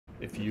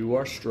If you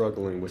are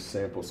struggling with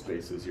sample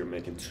spaces, you're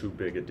making too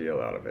big a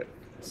deal out of it.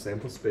 A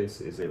sample space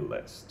is a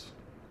list.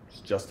 It's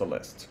just a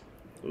list.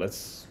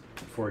 Let's,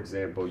 for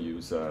example,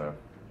 use a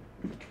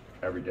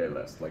everyday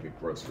list, like a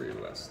grocery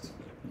list.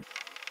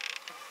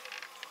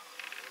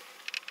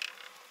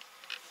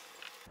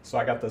 So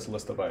I got this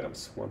list of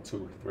items. 1,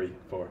 2, 3,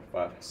 4,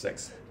 5,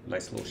 6.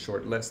 Nice little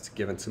short list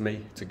given to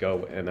me to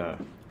go in a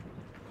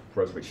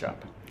grocery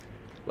shop.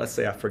 Let's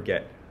say I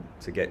forget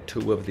to get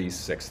 2 of these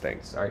 6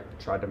 things. All right,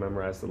 tried to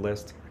memorize the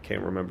list. I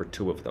can't remember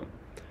 2 of them.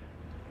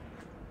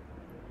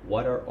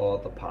 What are all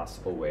the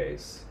possible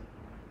ways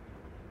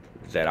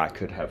that I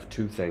could have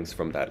 2 things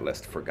from that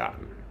list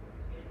forgotten?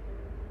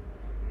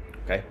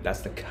 Okay,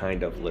 that's the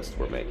kind of list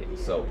we're making.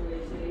 So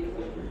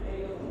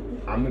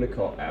I'm gonna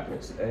call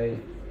apples A,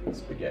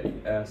 spaghetti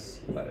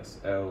S, lettuce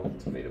L,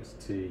 tomatoes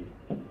T,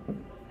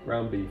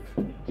 ground beef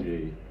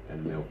G,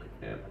 and milk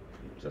M,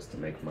 just to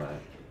make my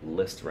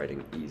list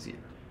writing easier.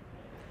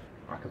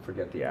 I can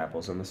forget the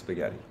apples and the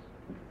spaghetti.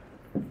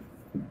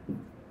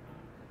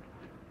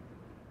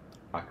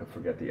 I can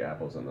forget the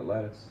apples and the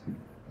lettuce.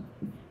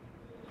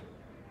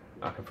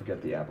 I can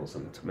forget the apples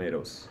and the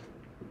tomatoes.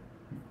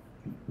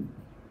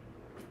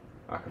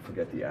 I can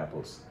forget the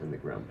apples and the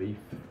ground beef.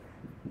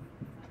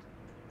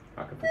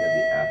 I can forget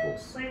the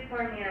apples. Please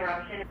pardon the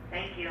interruption.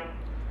 Thank you.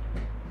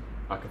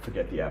 I can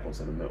forget the apples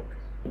and the milk.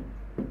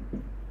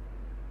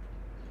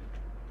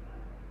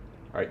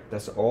 All right,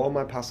 that's all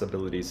my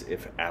possibilities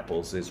if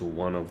apples is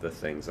one of the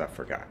things I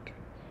forgot.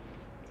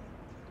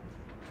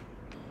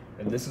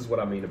 And this is what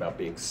I mean about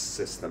being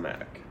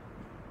systematic.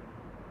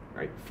 All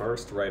right,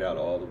 first write out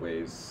all the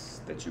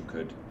ways that you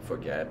could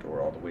forget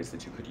or all the ways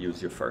that you could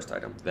use your first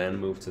item, then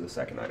move to the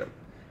second item.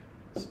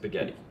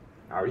 Spaghetti.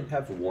 I already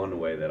have one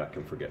way that I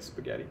can forget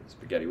spaghetti.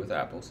 Spaghetti with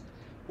apples.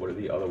 What are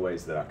the other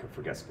ways that I can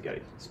forget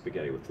spaghetti?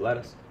 Spaghetti with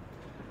lettuce,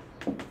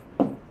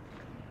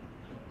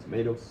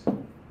 tomatoes,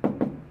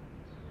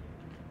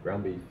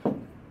 ground beef,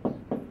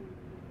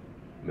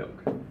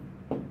 milk.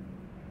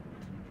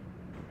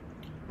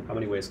 How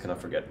many ways can I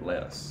forget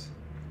lettuce?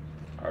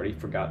 I already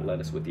forgot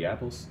lettuce with the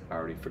apples. I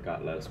already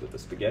forgot lettuce with the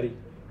spaghetti,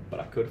 but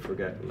I could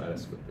forget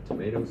lettuce with the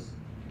tomatoes,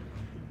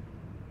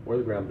 or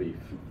the ground beef,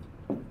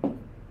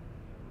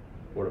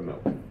 or the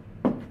milk.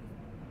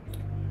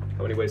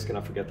 How many ways can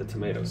I forget the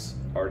tomatoes?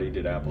 I already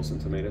did apples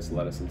and tomatoes,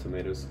 lettuce and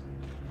tomatoes,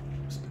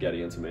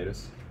 spaghetti and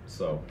tomatoes.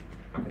 So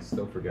I can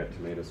still forget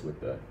tomatoes with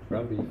the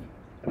ground beef,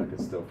 and I can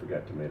still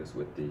forget tomatoes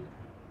with the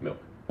milk.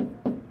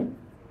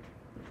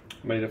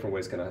 How many different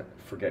ways can I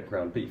forget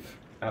ground beef?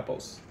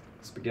 Apples,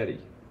 spaghetti,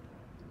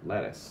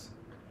 lettuce,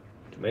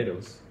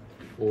 tomatoes,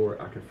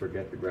 or I can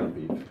forget the ground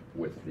beef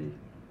with the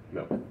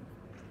milk.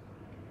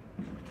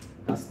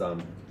 That's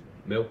done.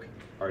 Milk,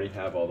 I already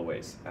have all the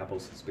ways.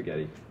 Apples,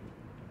 spaghetti,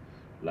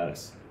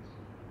 lettuce,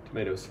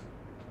 tomatoes,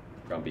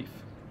 ground beef.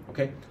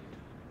 Okay?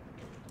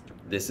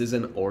 This is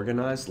an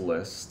organized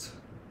list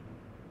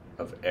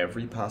of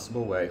every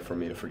possible way for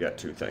me to forget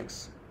 2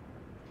 things.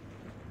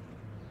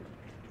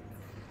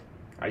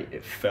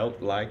 It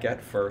felt like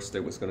at first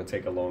it was going to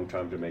take a long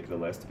time to make the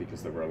list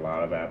because there were a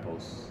lot of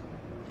apples,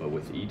 but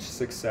with each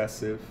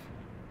successive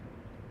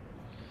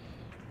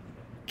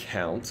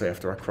count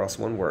after I cross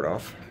one word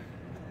off,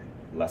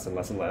 less and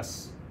less and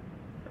less,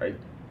 right?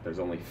 There's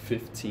only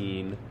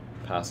 15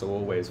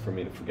 possible ways for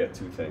me to forget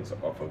 2 things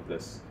off of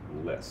this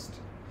list.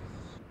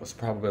 What's the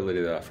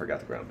probability that I forgot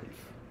the ground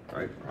beef? All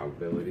right,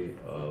 probability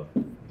of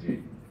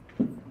G.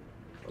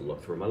 I'll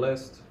look through my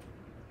list.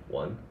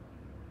 1,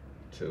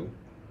 2,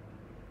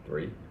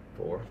 3,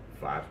 4,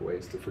 5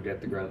 ways to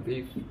forget the ground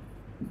beef.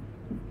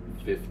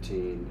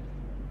 15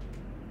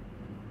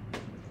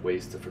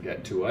 ways to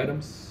forget 2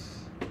 items.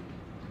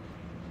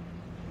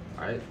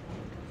 All right,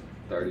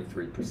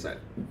 33%.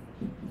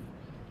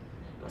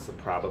 That's the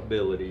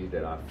probability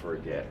that I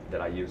forget,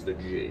 that I use the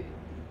G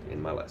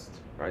in my list,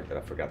 right? That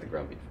I forgot the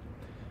ground beef.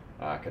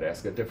 I could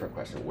ask a different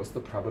question. What's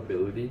the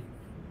probability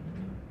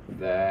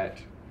that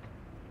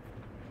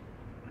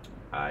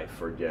I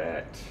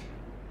forget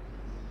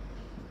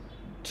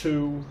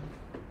 2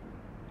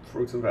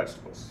 fruits and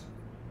vegetables?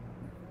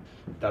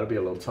 That'll be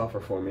a little tougher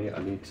for me. I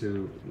need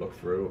to look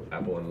through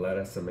apple and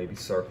lettuce and maybe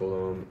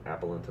circle them.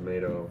 Apple and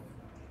tomato.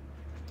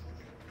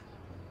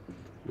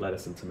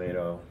 Lettuce and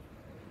tomato.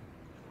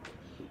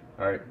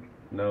 All right,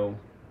 no.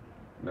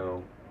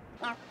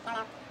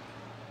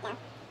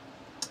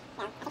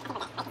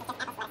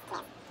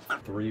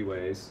 3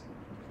 ways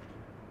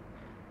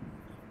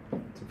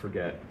to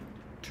forget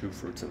 2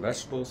 fruits and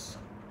vegetables.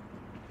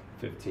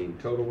 15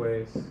 total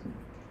ways.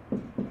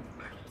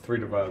 3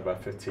 divided by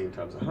 15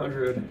 times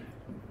 100.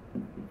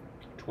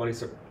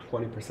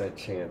 20%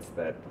 chance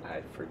that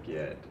I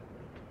forget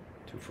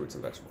 2 fruits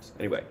and vegetables.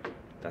 Anyway,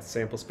 that's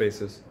sample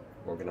spaces,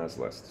 organized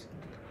lists.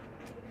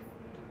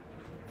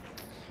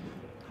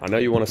 I know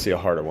you want to see a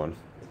harder one,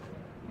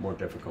 more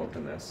difficult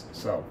than this.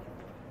 So,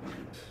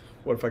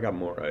 what if I got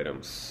more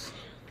items?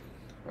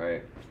 All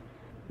right.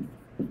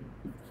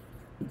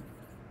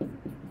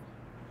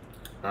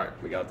 All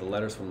right, we got the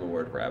letters from the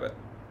word rabbit.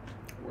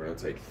 We're gonna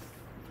take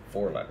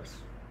 4 letters.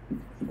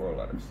 4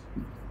 letters.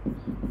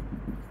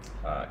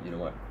 You know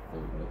what?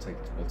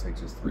 We'll take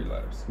just 3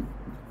 letters.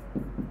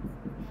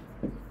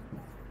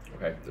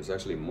 Okay, there's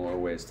actually more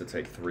ways to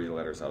take 3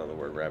 letters out of the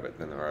word rabbit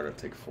than there are to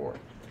take 4.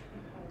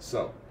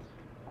 So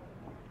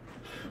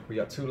we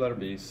got 2 letter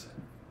B's.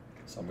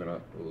 So I'm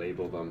gonna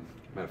label them.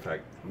 Matter of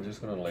fact, I'm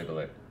just gonna label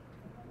it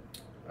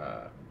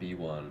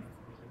B1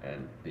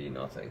 and B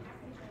nothing.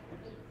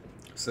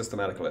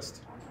 Systematic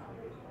list.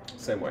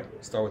 Same way.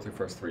 Start with your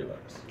first 3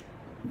 letters.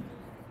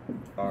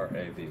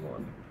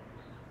 R-A-B-1.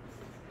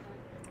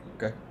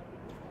 Okay?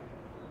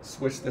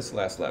 Switch this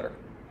last letter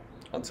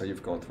until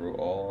you've gone through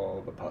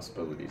all the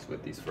possibilities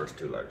with these first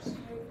 2 letters.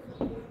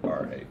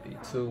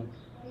 R-A-B-2,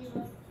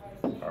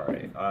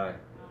 R-A-I,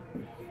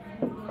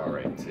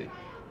 R-A-T.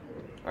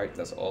 Alright,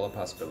 that's all the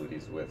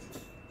possibilities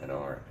with an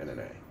R and an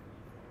A.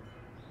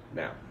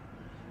 Now,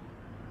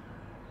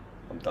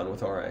 I'm done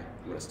with RA. I'm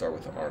going to start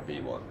with the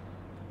RB1.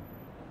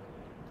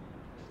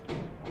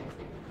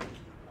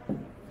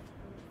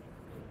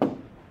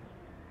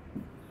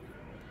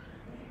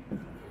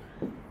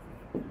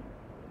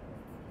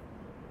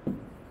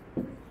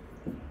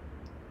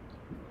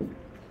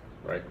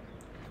 Right?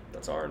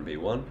 That's R and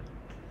B1.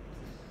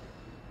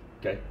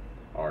 Okay,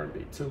 R and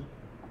B2.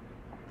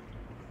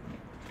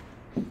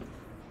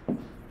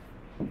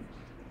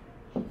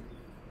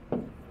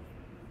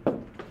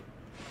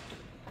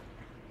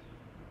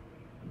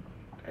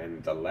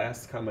 And the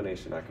last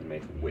combination I can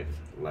make with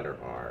letter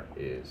R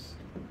is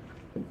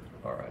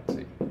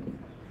RIT.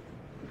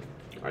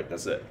 All right,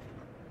 that's it.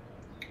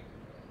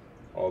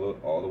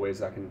 All the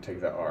ways I can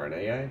take the R in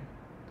AA,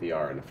 the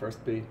R in the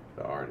first B,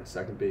 the R in the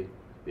second B,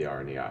 the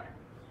R in the I.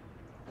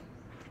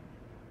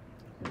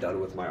 I'm done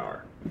with my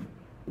R.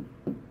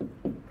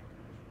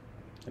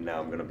 And now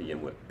I'm going to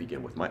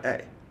begin with my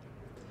A.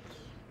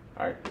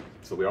 All right,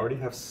 so we already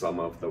have some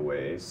of the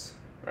ways,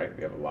 right?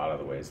 We have a lot of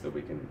the ways that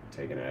we can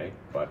take an A,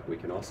 but we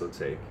can also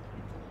take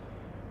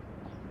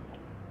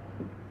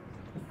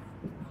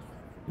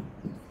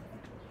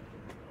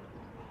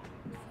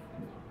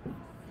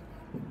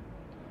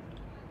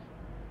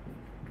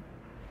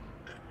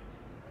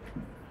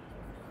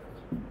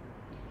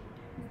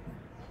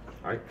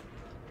all right,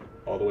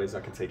 all the ways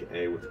I can take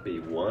A with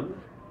B1.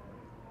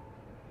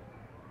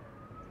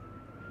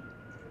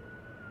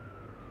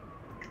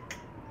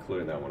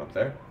 Including that one up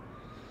there.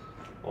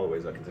 All the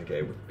ways I can take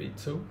A with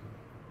B2.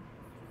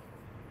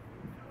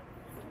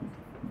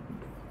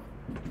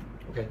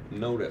 Okay,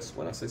 notice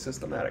when I say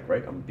systematic,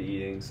 right? I'm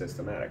being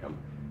systematic. I'm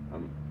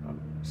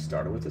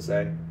starting with this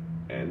A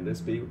and this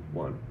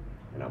B1,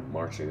 and I'm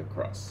marching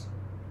across.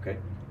 Okay,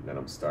 and then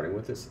I'm starting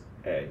with this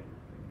A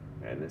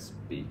and this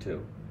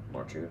B2,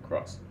 marching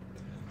across.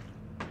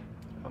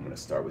 I'm going to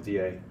start with the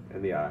A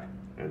and the I,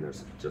 and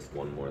there's just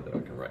one more that I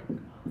can write.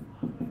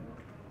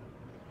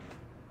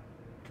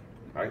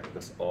 All right,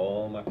 that's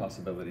all my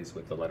possibilities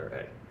with the letter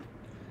A.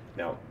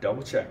 Now,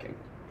 double checking,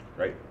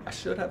 right? I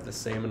should have the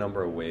same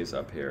number of ways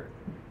up here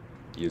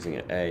using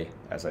an A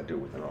as I do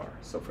with an R.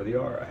 So for the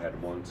R, I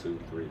had 1, 2,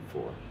 3,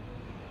 4,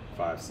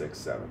 5, 6,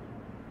 7,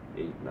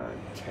 8,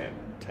 9, 10.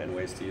 10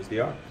 ways to use the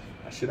R.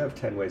 I should have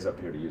 10 ways up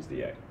here to use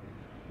the A.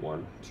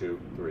 1, 2,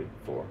 3,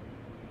 4,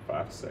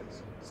 5,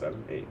 6,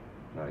 7, 8,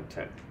 9,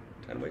 10.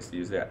 10 ways to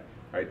use that.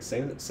 All right,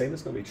 same is going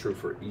to be true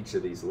for each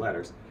of these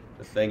letters.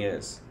 The thing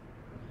is,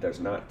 there's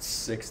not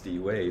 60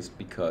 ways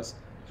because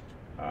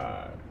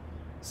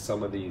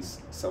some of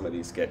these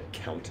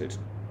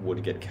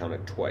would get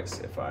counted twice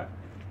if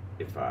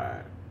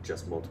I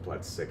just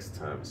multiplied 6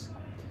 times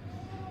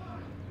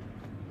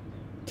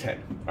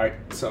 10. All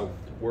right, so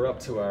we're up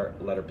to our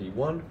letter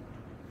B1.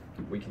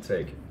 We can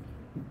take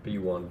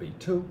B1,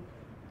 B2,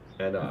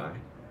 and I.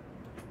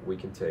 We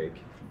can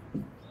take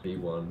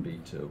B1,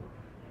 B2,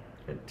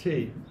 and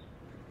T.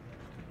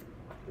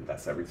 And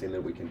that's everything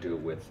that we can do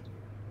with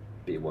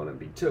B1 and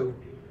B2,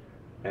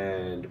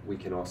 and we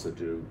can also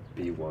do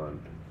B1,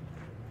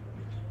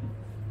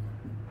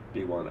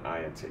 I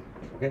and T,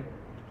 okay?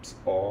 It's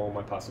all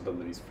my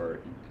possibilities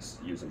for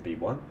using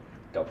B1.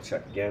 Double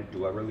check again,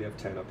 do I really have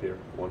 10 up here?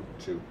 1,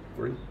 2,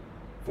 3,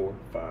 4,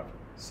 5,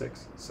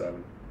 6,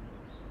 7,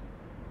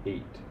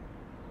 8,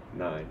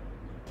 9,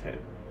 10.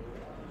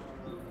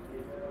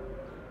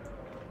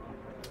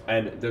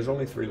 And there's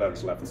only 3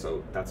 letters left,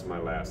 so that's my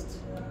last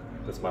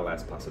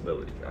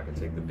possibility. I can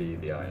take the B,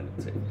 the I, and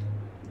the T.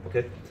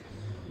 Okay?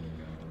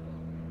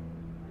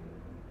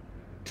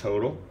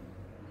 Total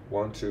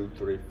 1, 2,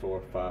 3,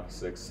 4, 5,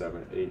 6,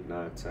 7, 8,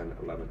 9, 10,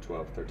 11,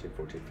 12, 13,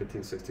 14,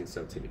 15, 16,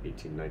 17,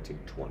 18, 19,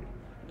 20.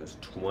 There's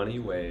 20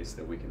 ways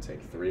that we can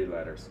take 3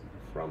 letters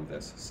from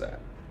this set.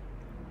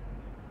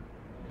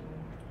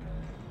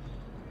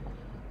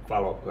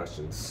 Follow-up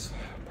questions.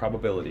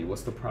 Probability.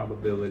 What's the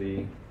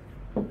probability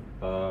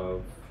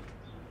of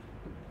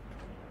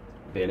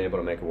being able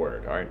to make a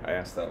word? All right, I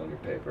asked that on your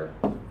paper.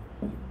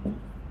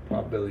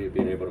 Probability of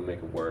being able to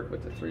make a word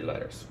with the 3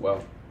 letters.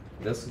 Well,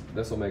 this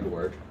will make a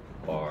word,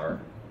 bar.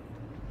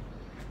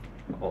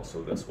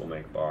 Also, this will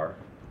make bar.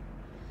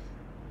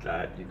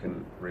 That you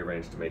can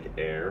rearrange to make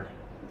air.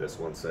 This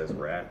one says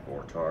rat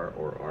or tar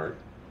or art.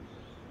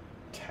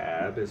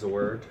 Tab is a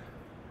word.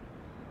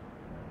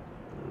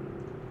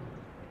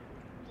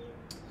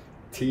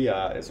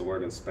 TIA is a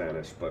word in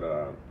Spanish, but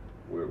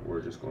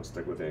we're just going to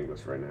stick with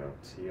English right now.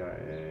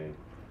 TIA,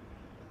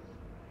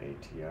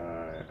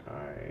 ATI,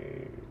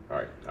 all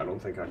right, I don't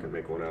think I can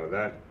make one out of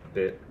that.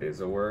 Bit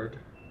is a word.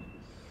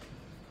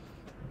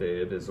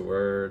 Bib is a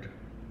word.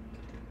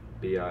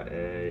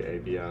 BIA,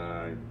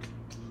 ABI,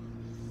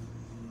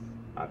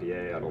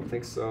 IBA, I don't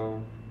think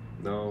so.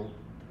 No.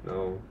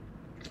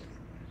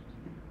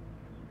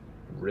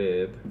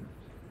 Rib,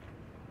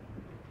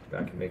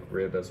 I can make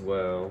rib as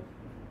well.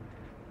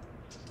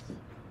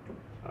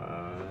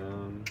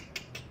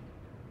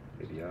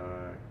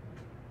 ABI,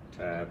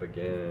 tab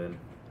again.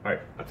 All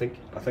right, I think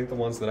the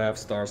ones that I have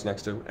stars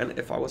next to, and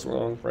if I was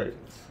wrong, right,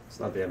 it's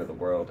not the end of the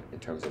world in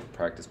terms of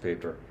practice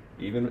paper,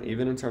 even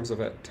in terms of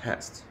a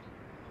test.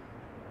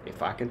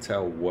 If I can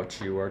tell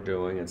what you are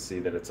doing and see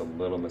that it's a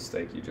little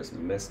mistake, you just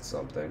missed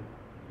something,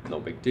 no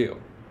big deal.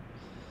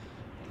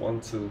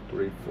 1, 2,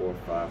 3, 4,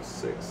 5,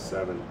 6,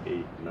 7,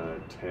 8,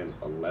 9, 10,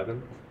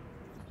 11.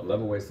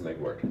 11 ways to make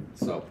a word.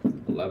 So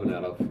 11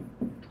 out of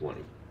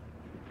 20,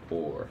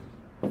 or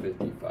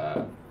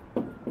 55%.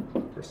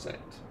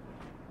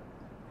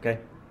 Okay,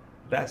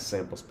 that's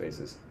sample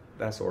spaces.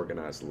 That's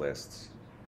organized lists.